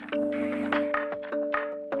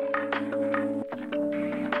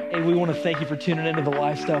Hey, we want to thank you for tuning into the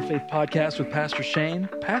Lifestyle Faith Podcast with Pastor Shane.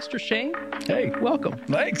 Pastor Shane, hey, welcome.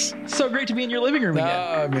 Thanks. So great to be in your living room again.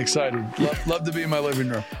 I'm excited. Love to be in my living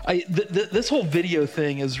room. This whole video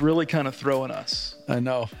thing is really kind of throwing us. I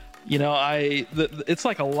know. You know, it's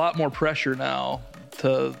like a lot more pressure now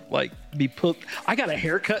to like be put. I got a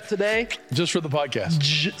haircut today. Just for the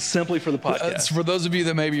podcast. Simply for the podcast. For those of you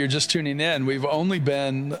that maybe you're just tuning in, we've only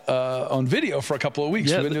been on video for a couple of weeks.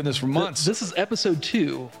 Yeah, we've been doing this for months. This is episode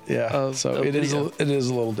 2. Yeah. So it is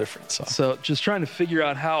a little different. So just trying to figure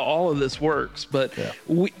out how all of this works. But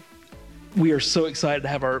we are so excited to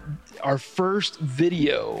have our first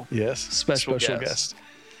video special guest.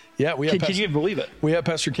 Yeah, can you believe it? We have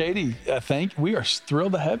Pastor Katie. We are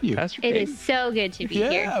thrilled to have you. Pastor Katie. It is so good to be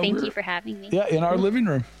here. Thank you for having me. Yeah, in our living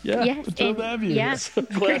room. Yeah, yes, we're thrilled to have you. Yeah, so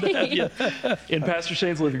glad to have you in Pastor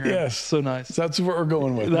Shane's living room. Yes, so nice. That's what we're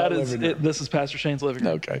going with. That is it. This is Pastor Shane's living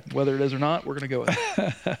room. Okay, whether it is or not, we're going to go with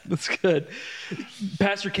it. That's good.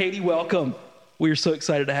 Pastor Katie, welcome. We are so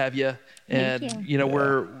excited to have you. And you know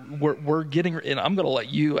we're getting, and I'm going to let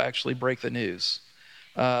you actually break the news.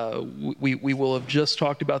 We will have just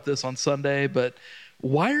talked about this on Sunday, but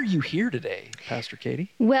why are you here today, Pastor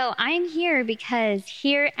Katie? Well, I'm here because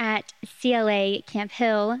here at CLA Camp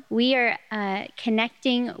Hill, we are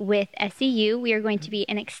connecting with SEU. We are going to be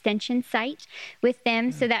an extension site with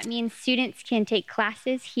them. So that means students can take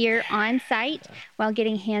classes here on site while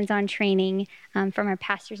getting hands-on training from our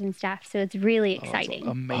pastors and staff. So it's really exciting.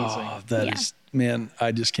 Amazing. That is, man,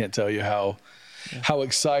 I just can't tell you how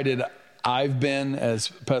excited I've been, as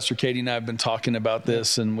Pastor Katie and I have been talking about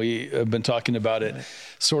this, and we have been talking about it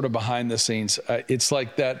sort of behind the scenes. It's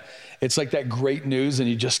like that great news, and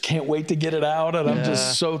you just can't wait to get it out. And I'm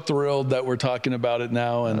just so thrilled that we're talking about it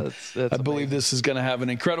now. And I believe this is going to have an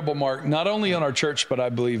incredible mark, not only on our church, but I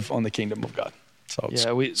believe on the kingdom of God. So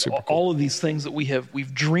all of these things that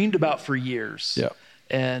we've dreamed about for years. Yeah.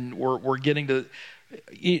 And we're getting to.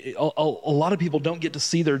 A lot of people don't get to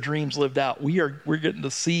see their dreams lived out. We're getting to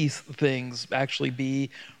see things actually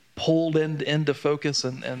be pulled into focus,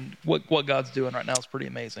 and what God's doing right now is pretty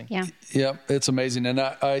amazing. Yeah, it's amazing. And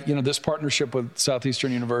I this partnership with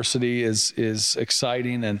Southeastern University is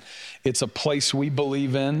exciting, and it's a place we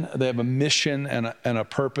believe in. They have a mission and a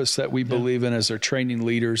purpose that we believe in as their training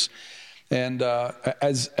leaders. And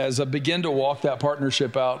as I begin to walk that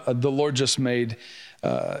partnership out, the Lord just made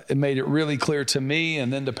it really clear to me,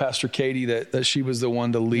 and then to Pastor Katie that she was the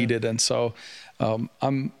one to lead it. And so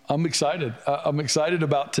I'm excited. I'm excited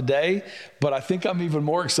about today, but I think I'm even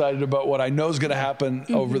more excited about what I know is going to happen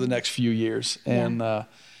over the next few years. And I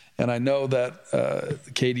know that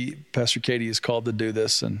Pastor Katie is called to do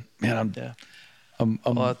this, and man, I'm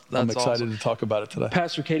excited awesome to talk about it today.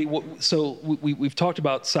 Pastor Katie, so we've talked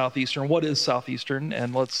about Southeastern. What is Southeastern?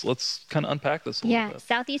 And let's kind of unpack this a little bit.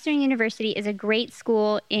 Southeastern University is a great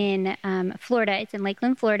school in Florida. It's in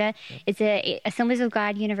Lakeland, Florida. It's a Assemblies of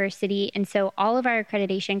God university. And so all of our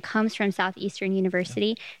accreditation comes from Southeastern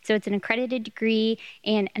University. So it's an accredited degree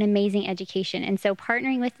and an amazing education. And so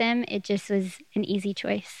partnering with them, it just was an easy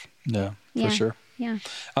choice. Yeah, for sure. Yeah,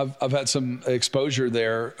 I've had some exposure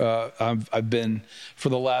there. I've been, for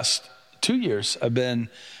the last 2 years, I've been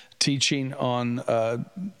teaching on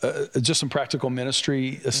just some practical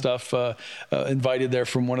ministry stuff, invited there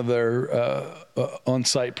from one of their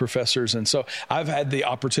on-site professors. And so I've had the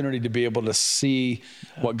opportunity to be able to see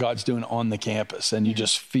what God's doing on the campus, and you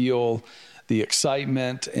just feel the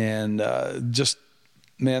excitement, and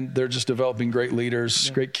they're just developing great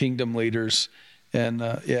leaders, great kingdom leaders. And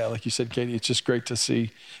like you said, Katie, it's just great to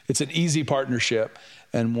see. It's an easy partnership,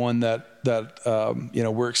 and one that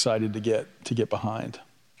we're excited to get behind.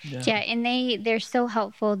 Yeah, and they're so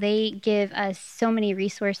helpful. They give us so many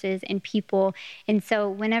resources and people. And so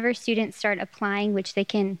whenever students start applying, which they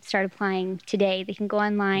can start applying today, they can go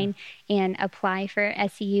online and apply for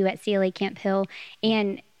SEU at CLA Camp Hill.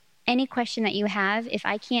 And any question that you have, if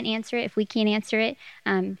I can't answer it, if we can't answer it,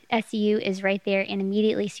 SEU is right there, and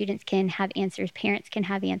immediately students can have answers, parents can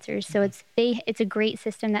have answers. So it's a great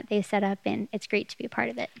system that they set up, and it's great to be a part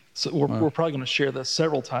of it. So we're probably going to share this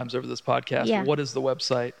several times over this podcast. Yeah. What is the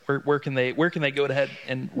website? Where can they go ahead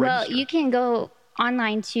and register? Well, you can go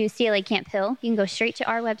online to CLA Camp Hill. You can go straight to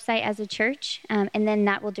our website as a church, and then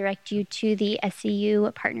that will direct you to the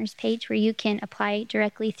SEU partners page, where you can apply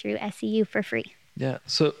directly through SEU for free. Yeah.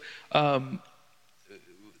 So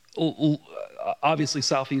obviously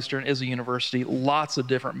Southeastern is a university, lots of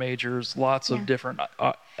different majors, lots of different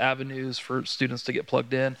avenues for students to get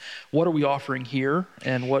plugged in. What are we offering here,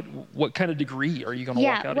 and what kind of degree are you going to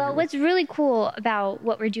walk out of here with? What's really cool about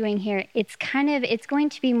what we're doing here, it's going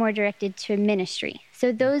to be more directed to ministry.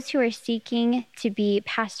 So those who are seeking to be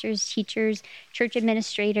pastors, teachers, church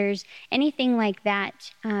administrators, anything like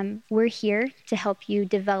that, we're here to help you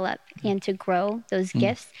develop and to grow those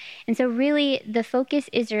gifts. And so really the focus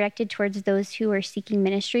is directed towards those who are seeking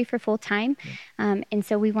ministry for full time. And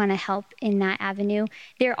so we want to help in that avenue.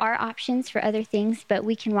 There are options for other things, but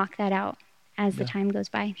we can walk that out as the time goes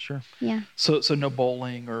by. Sure. Yeah. So no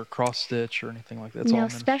bowling or cross stitch or anything like that? No,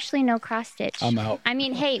 especially no cross stitch. I'm out. I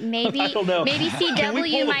mean, hey, maybe I don't know. maybe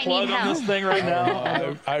CW might need help. On this thing right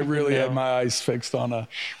now? I really had my eyes fixed on a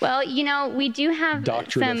Well, we do have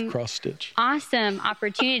doctorate some of cross stitch. awesome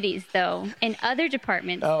opportunities, though, in other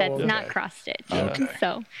departments that's not cross stitch. Okay.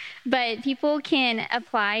 So, but people can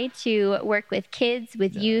apply to work with kids,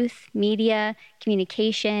 with youth, media,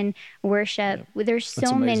 communication, worship. There's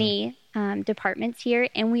so many departments here,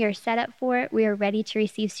 and we are set up for it. We are ready to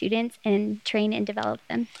receive students and train and develop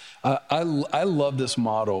them. I love this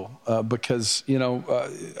model because,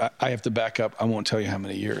 I have to back up. I won't tell you how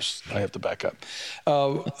many years I have to back up.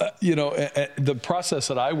 The process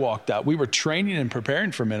that I walked out, we were training and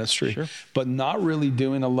preparing for ministry, but not really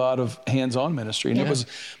doing a lot of hands-on ministry. And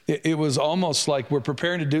it was almost like we're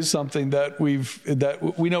preparing to do something that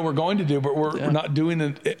we know we're going to do, but we're not doing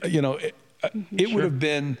it.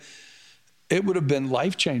 It would have been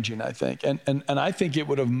life-changing, I think. And I think it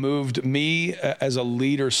would have moved me as a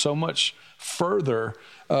leader so much further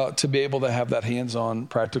to be able to have that hands-on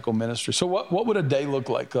practical ministry. So what would a day look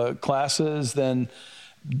like? Classes, then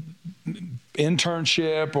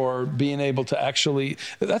internship, or being able to actually,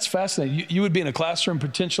 that's fascinating. You would be in a classroom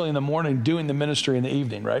potentially in the morning doing the ministry in the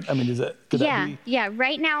evening, right? I mean, could that be? Yeah.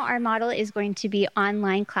 Right now, our model is going to be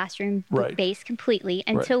online classroom based completely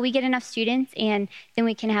until we get enough students, and then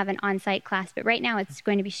we can have an on-site class. But right now, it's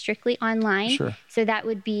going to be strictly online. Sure. So that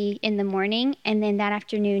would be in the morning, and then that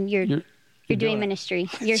afternoon, you're doing ministry.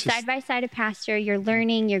 You're side by side a pastor. You're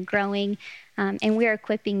learning. You're growing. And we're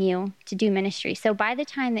equipping you to do ministry. So by the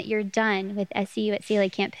time that you're done with SEU at CLA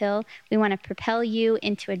Camp Hill, we want to propel you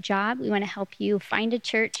into a job. We want to help you find a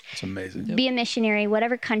church. That's amazing. Be a missionary,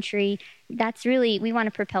 whatever country. We want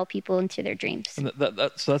to propel people into their dreams. And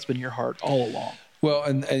so that's been your heart all along. Well,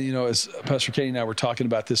 and as Pastor Katie and I were talking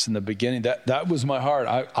about this in the beginning, that was my heart.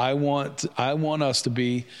 I want us to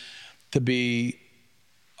be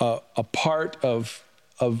a part of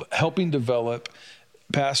helping develop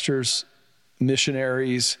pastors,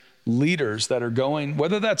 missionaries, leaders that are going,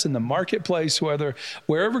 whether that's in the marketplace,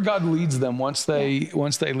 wherever God leads them once they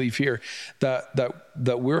leave here, that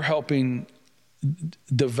we're helping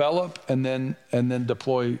develop and then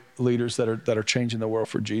deploy leaders that are changing the world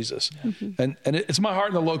for Jesus. And it's my heart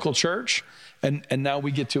in the local church, and now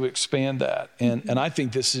we get to expand that. And I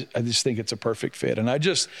think I just think it's a perfect fit. And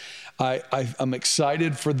I'm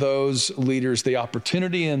excited for those leaders, the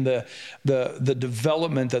opportunity and the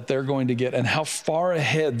development that they're going to get, and how far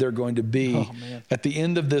ahead they're going to be at the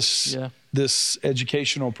end of this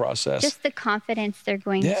educational process. Just the confidence they're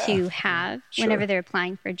going to have whenever they're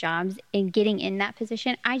applying for jobs and getting in that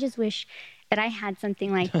position. I just wish that I had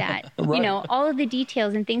something like that. All of the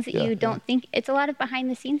details and things that you don't think, it's a lot of behind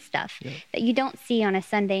the scenes stuff that you don't see on a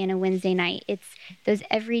Sunday and a Wednesday night. It's those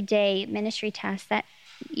everyday ministry tasks that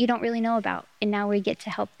you don't really know about. And now we get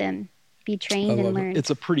to help them be trained and learn.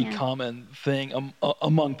 It's a pretty common thing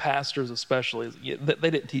among pastors, especially.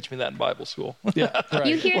 They didn't teach me that in Bible school. You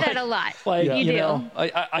hear that a lot. You do.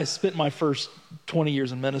 I spent my first 20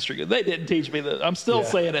 years in ministry. They didn't teach me that. I'm still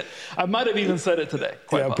saying it. I might have even said it today.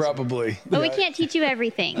 Probably. But we can't teach you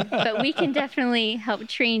everything, but we can definitely help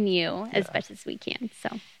train you as best as we can.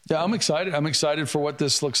 So. Yeah, I'm excited. I'm excited for what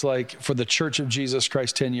this looks like for the Church of Jesus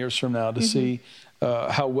Christ 10 years from now, to see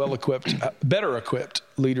how better equipped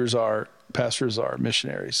leaders are, pastors are,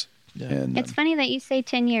 missionaries. And it's funny that you say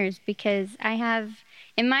 10 years, because I have,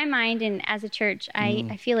 in my mind and as a church,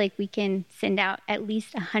 I feel like we can send out at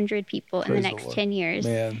least 100 people in the next 10 years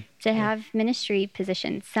to have ministry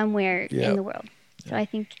positions somewhere in the world. So I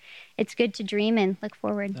think it's good to dream and look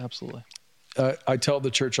forward. Absolutely. I tell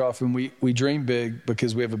the church often we dream big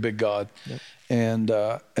because we have a big God. And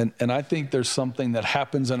I think there's something that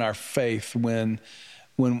happens in our faith when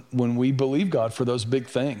we believe God for those big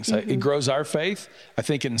things. It grows our faith. I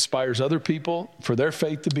think it inspires other people for their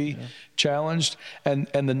faith to be challenged. And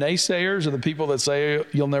the naysayers, or the people that say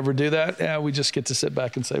you'll never do that, we just get to sit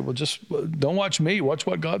back and say, well, just don't watch me. Watch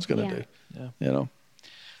what God's going to do.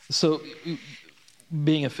 So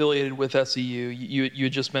being affiliated with SEU, you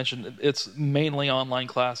just mentioned it's mainly online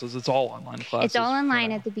classes. It's all online classes. It's all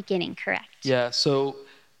online at the beginning, correct? Yeah. So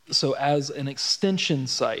as an extension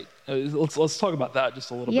site, let's talk about that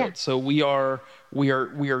just a little bit. So we are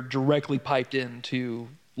directly piped into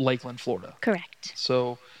Lakeland, Florida. Correct.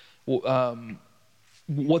 So,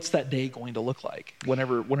 what's that day going to look like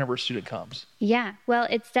whenever a student comes? Yeah, well,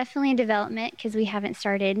 it's definitely in development because we haven't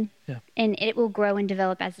started, and it will grow and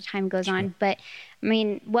develop as the time goes on. But I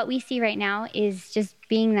mean, what we see right now is just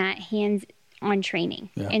being that hands-on training,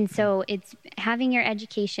 and so it's having your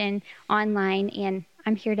education online, and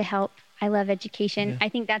I'm here to help. I love education. I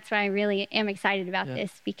think that's why I really am excited about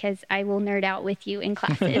this, because I will nerd out with you in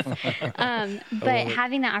classes. But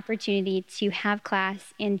having the opportunity to have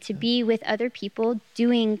class and to be with other people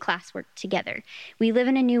doing classwork together. We live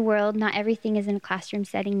in a new world. Not everything is in a classroom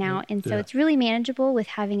setting now. And so it's really manageable with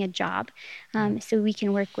having a job. So we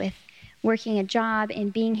can work with working a job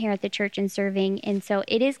and being here at the church and serving. And so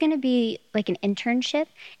it is going to be like an internship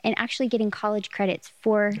and actually getting college credits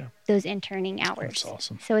for those interning hours. That's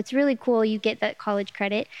awesome. So it's really cool. You get that college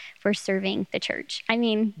credit for serving the church. I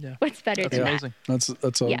mean, what's better than amazing. that?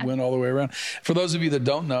 That's a win all the way around. For those of you that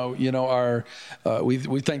don't know, our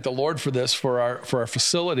we thank the Lord for this, for our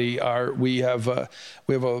facility. We have a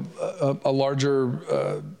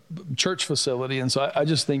larger church facility, and so I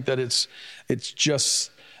just think that it's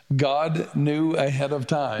just God knew ahead of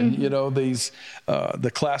time, these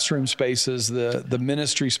the classroom spaces, the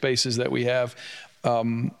ministry spaces that we have.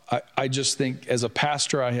 I just think as a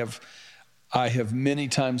pastor, I have many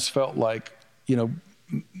times felt like,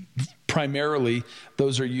 primarily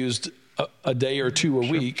those are used a day or two a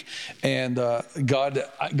week, and God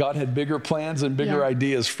had bigger plans and bigger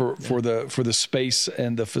ideas for the space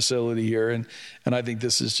and the facility here, and I think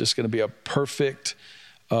this is just going to be a perfect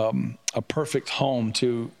home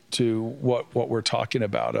to what we're talking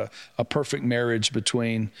about, a perfect marriage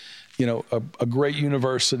between, a great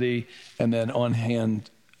university and then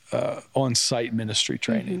on-site ministry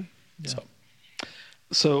training.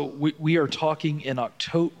 So we are talking in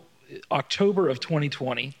October of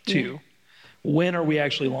 2022. When are we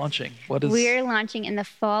actually launching? We're launching in the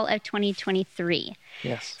fall of 2023.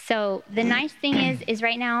 Yes. So the nice thing is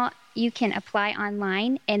right now you can apply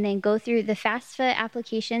online and then go through the FAFSA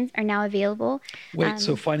applications are now available. Wait,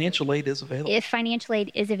 so financial aid is available? If financial aid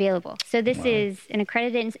is available. So this is an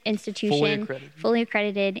accredited institution, fully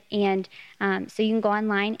accredited. And so you can go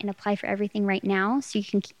online and apply for everything right now so you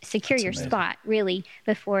can secure your spot really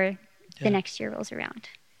before the next year rolls around.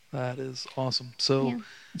 That is awesome. So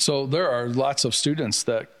there are lots of students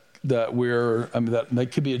that they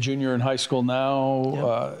could be a junior in high school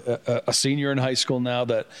now, a senior in high school now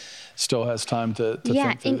that still has time to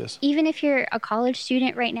think through this. Even if you're a college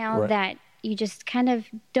student right now that you just kind of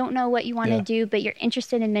don't know what you want to do, but you're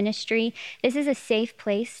interested in ministry, this is a safe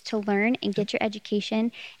place to learn and get your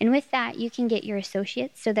education. And with that, you can get your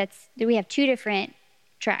associates. So we have two different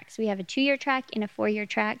tracks. We have a 2-year track and a 4-year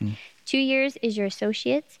track. 2 years is your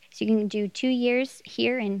associates. So you can do 2 years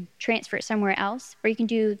here and transfer it somewhere else, or you can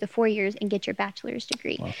do the 4 years and get your bachelor's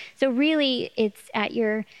degree. Wow. So really it's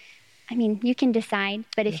you can decide,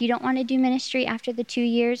 but if you don't want to do ministry after the 2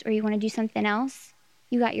 years or you want to do something else,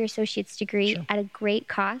 you got your associate's degree at a great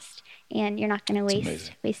cost, and you're not going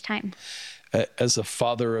to waste time. As a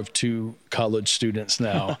father of 2 college students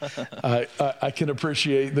now, I can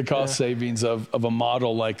appreciate the cost savings of a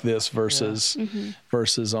model like this versus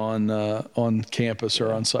on campus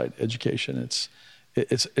or on-site education.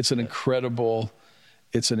 It's an incredible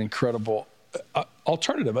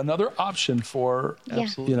alternative, another option for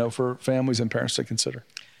for families and parents to consider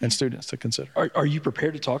and students to consider. Are you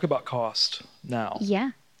prepared to talk about cost now?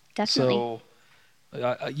 Yeah, definitely. So.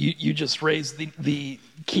 You just raised the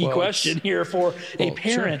key question here for a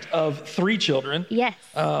parent of 3 children. Yes.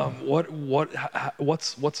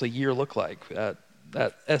 What's a year look like at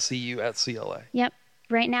SEU at CLA? Yep.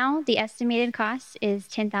 Right now, the estimated cost is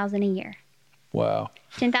 $10,000 a year. Wow.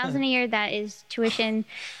 $10,000 a year. That is tuition,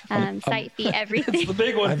 site fee, everything. It's the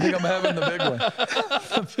big one. I think I'm having the big one.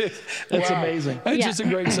 That's amazing. It's just a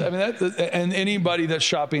great. And anybody that's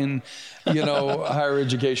shopping, higher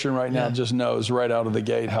education right now just knows right out of the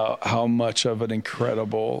gate how much of an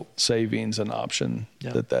incredible savings and option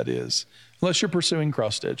that is. Unless you're pursuing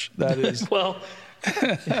cross stitch, that is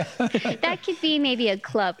that could be maybe a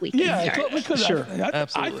club we can start. Sure,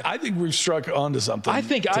 absolutely. I think we've struck onto something. I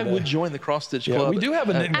think today. I would join the cross stitch club. We do have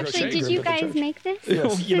a knit and crochet group. Actually, did you guys make this?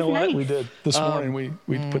 Yes. You know what? We did this morning.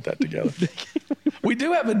 We put that together. We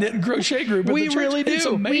do have a knit and crochet group. We really do. It's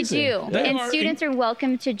amazing. We do. And students are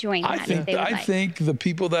welcome to join that if they would like. I think the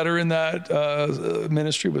people that are in that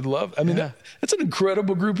ministry would love. I mean, it's an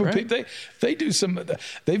incredible group of people. They do some.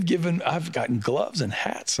 They've given. I've gotten gloves and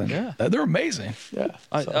hats, and they're amazing. Yeah.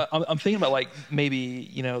 I'm thinking about like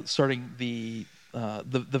maybe starting the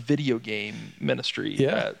video game ministry.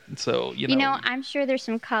 Yeah. So I'm sure there's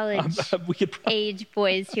some college age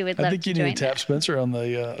boys who would love to join. I think you need to tap Spencer on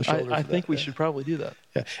the shoulder. I think we should probably do that.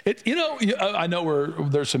 Yeah. I know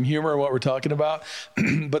there's some humor in what we're talking about,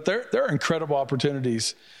 but there are incredible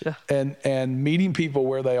opportunities. Yeah. And meeting people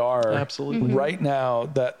where they are. Absolutely. Right now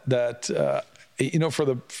that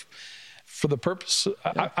for the purpose,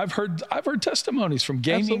 I've heard testimonies from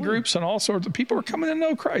gaming groups and all sorts of people are coming to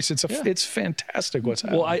know Christ. It's fantastic what's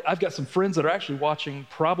happening. Well, I've got some friends that are actually watching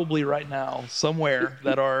probably right now somewhere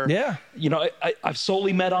that are, I've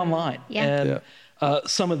solely met online. Yeah. And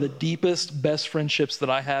some of the deepest, best friendships that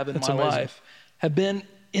I have in my life have been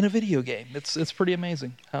in a video game. It's pretty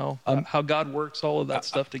amazing how God works all of that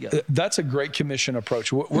stuff together. That's a great commission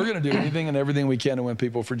approach. We're going to do anything and everything we can to win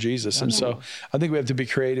people for Jesus. And so I think we have to be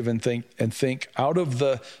creative and think out of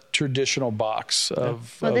the traditional box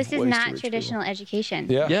of this is ways not to reach traditional education.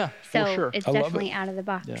 Yeah, so for sure. It's definitely out of the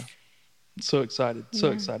box. Yeah. So excited.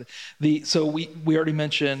 Excited. So we already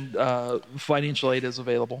mentioned financial aid is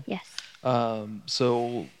available. Yes.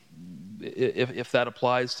 So if that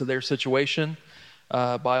applies to their situation,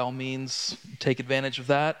 by all means, take advantage of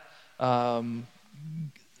that.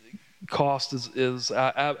 Cost is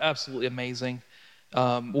absolutely amazing.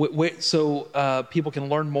 So people can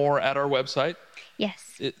learn more at our website.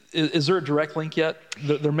 Yes. Is there a direct link yet?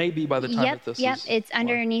 There may be by the time that this is. Yep, it's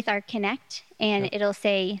underneath our Connect, and it'll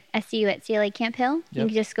say SEU at CLA Camp Hill. You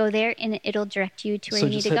can just go there, and it'll direct you to where you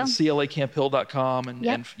need to go. So just head to CLACamphill.com,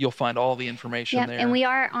 and you'll find all the information there. And we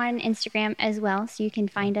are on Instagram as well, so you can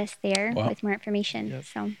find us there with more information. Yep.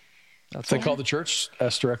 So. If they call the church,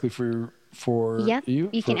 ask directly for you.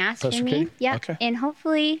 You can ask Pastor for me. Katie? Yep. Okay. And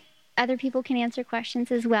hopefully other people can answer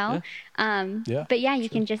questions as well. But you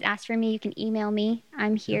can just ask for me. You can email me.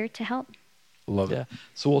 I'm here to help. Love it. Yeah.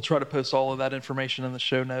 So we'll try to post all of that information in the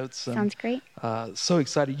show notes. Sounds great. So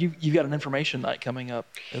excited. You've got an information night coming up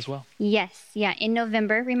as well. Yes. Yeah. In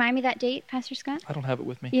November. Remind me that date, Pastor Scott? I don't have it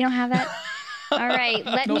with me. You don't have that? All right,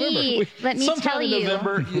 let me tell you. Sometime in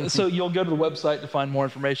November, so you'll go to the website to find more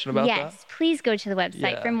information about that? Yes, please go to the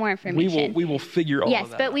website for more information. We will figure all of that out.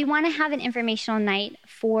 Yes, but we want to have an informational night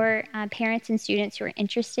for parents and students who are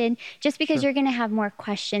interested, just because you're going to have more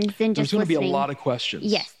questions than just listening. There's going to be a lot of questions.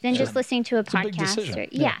 Yes, than just listening to a podcast. It's a big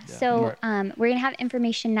decision. So we're going to have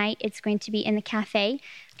information night. It's going to be in the cafe.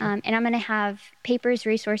 And I'm going to have papers,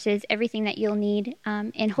 resources, everything that you'll need,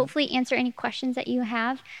 and hopefully answer any questions that you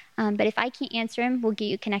have. But if I can't answer them, we'll get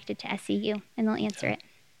you connected to SEU, and they'll answer it.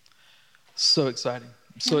 So exciting.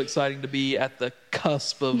 So exciting to be at the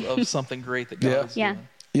cusp of something great that God is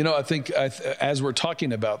doing. I think as we're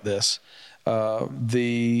talking about this,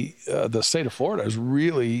 the state of Florida is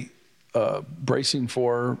really bracing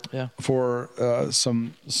for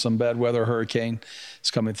some bad weather. Hurricane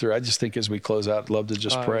is coming through. I just think as we close out, I'd love to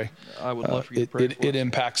just pray. I would love for you to pray. It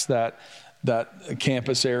impacts that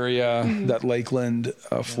campus area, that Lakeland,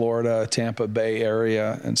 Florida, Tampa Bay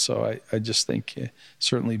area, and so I just think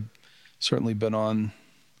certainly been on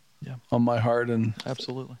my heart, and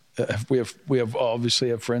absolutely we have obviously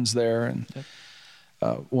have friends there, and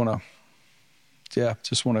want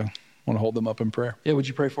to hold them up in prayer. Yeah, would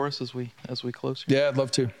you pray for us as we close here? Yeah, I'd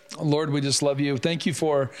love to. Lord, we just love you. Thank you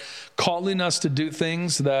for calling us to do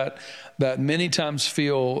things that many times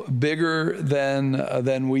feel bigger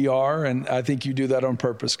than we are, and I think you do that on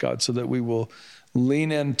purpose, God, so that we will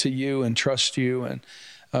lean into you and trust you.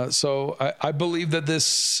 And so I believe that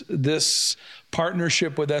this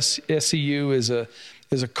partnership with SEU is a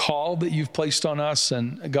call that you've placed on us,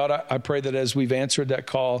 and God, I pray that as we've answered that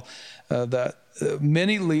call, that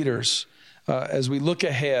many leaders, as we look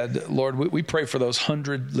ahead, Lord, we pray for those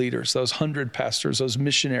 100 leaders, those 100 pastors, those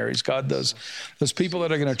missionaries, God, those people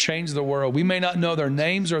that are going to change the world. We may not know their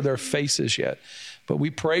names or their faces yet, but we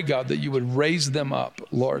pray, God, that you would raise them up,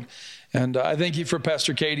 Lord. And I thank you for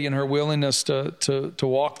Pastor Katie and her willingness to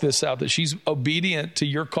walk this out, that she's obedient to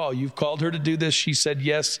your call. You've called her to do this. She said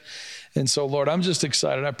yes. And so, Lord, I'm just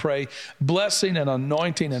excited. I pray blessing and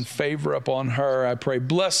anointing and favor upon her. I pray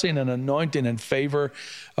blessing and anointing and favor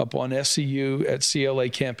upon SEU at CLA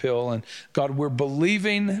Camp Hill. And God, we're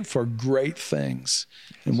believing for great things.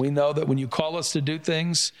 And we know that when you call us to do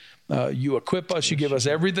things, You equip us, you give us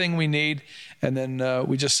everything we need, and then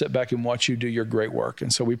we just sit back and watch you do your great work.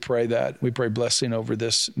 And so we pray that. We pray blessing over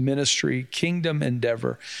this ministry, kingdom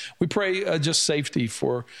endeavor. We pray just safety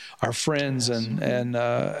for our friends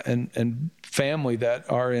and family that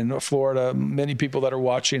are in Florida. Many people that are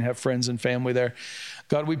watching have friends and family there.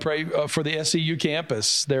 God, we pray for the SEU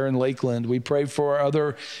campus there in Lakeland. We pray for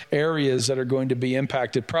other areas that are going to be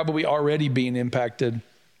impacted, probably already being impacted.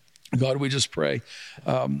 God, we just pray,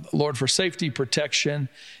 Lord, for safety, protection,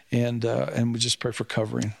 and we just pray for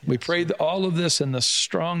covering. We pray all of this in the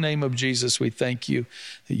strong name of Jesus. We thank you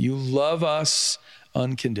that you love us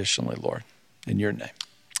unconditionally, Lord. In your name,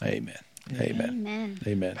 amen. Amen. Amen.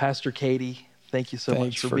 Amen. Pastor Katie, thank you so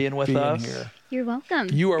much for being with us. Here. You're welcome.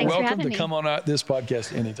 You are Thanks welcome to me. come on this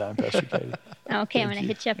podcast anytime, Pastor Katie. Okay, I'm going to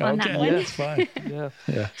hit you up on that one. Yeah, it's fine.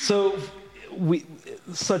 Yeah. So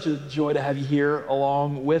such a joy to have you here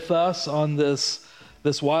along with us on this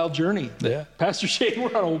wild journey. Yeah. Pastor Shane,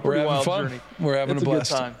 we're on a pretty wild journey. We're having a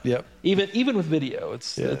blast. Good time. Yep. Even with video,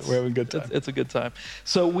 we're having a good time. It's a good time.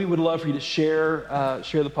 So we would love for you to share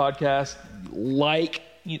the podcast,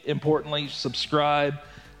 importantly, subscribe.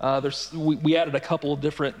 We added a couple of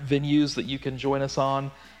different venues that you can join us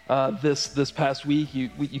on. This past week, you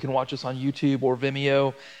can watch us on YouTube or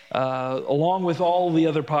Vimeo, along with all the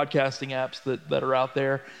other podcasting apps that are out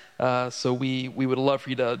there. So we would love for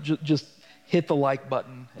you to just hit the like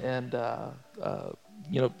button and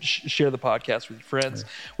share the podcast with your friends.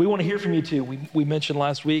 Right. We want to hear from you too. We mentioned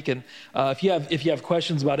last week, and if you have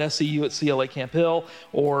questions about SEU at CLA Camp Hill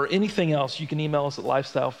or anything else, you can email us at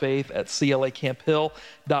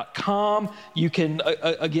lifestylefaith@clacamphill.com. You can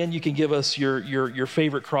you can give us your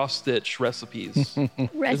favorite cross stitch recipes.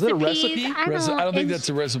 Is it a recipe? I don't think that's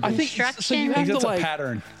a recipe. I think so. You have that's to a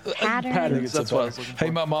pattern. Patterns. That's what I was looking for.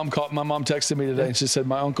 Hey, my mom texted me today and she said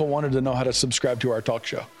my uncle wanted to know how to subscribe to our talk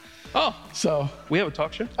show. Oh, so we have a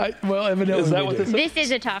talk show? Evidently is that what this is? This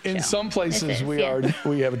is a talk show. In some places we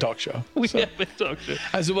have a talk show. We have a talk show.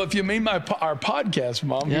 I said, well, if you mean our podcast,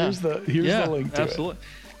 Mom, here's the link to absolutely.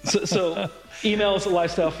 It. So email us at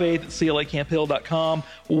lifestylefaith@clacamphill.com.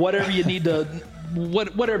 Whatever you need to,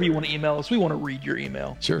 whatever you want to email us, we want to read your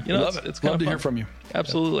email. Sure, love it. It's love to hear from you.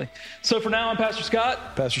 Absolutely. So for now, I'm Pastor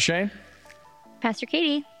Scott. Pastor Shane. Pastor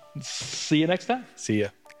Katie. See you next time. See ya.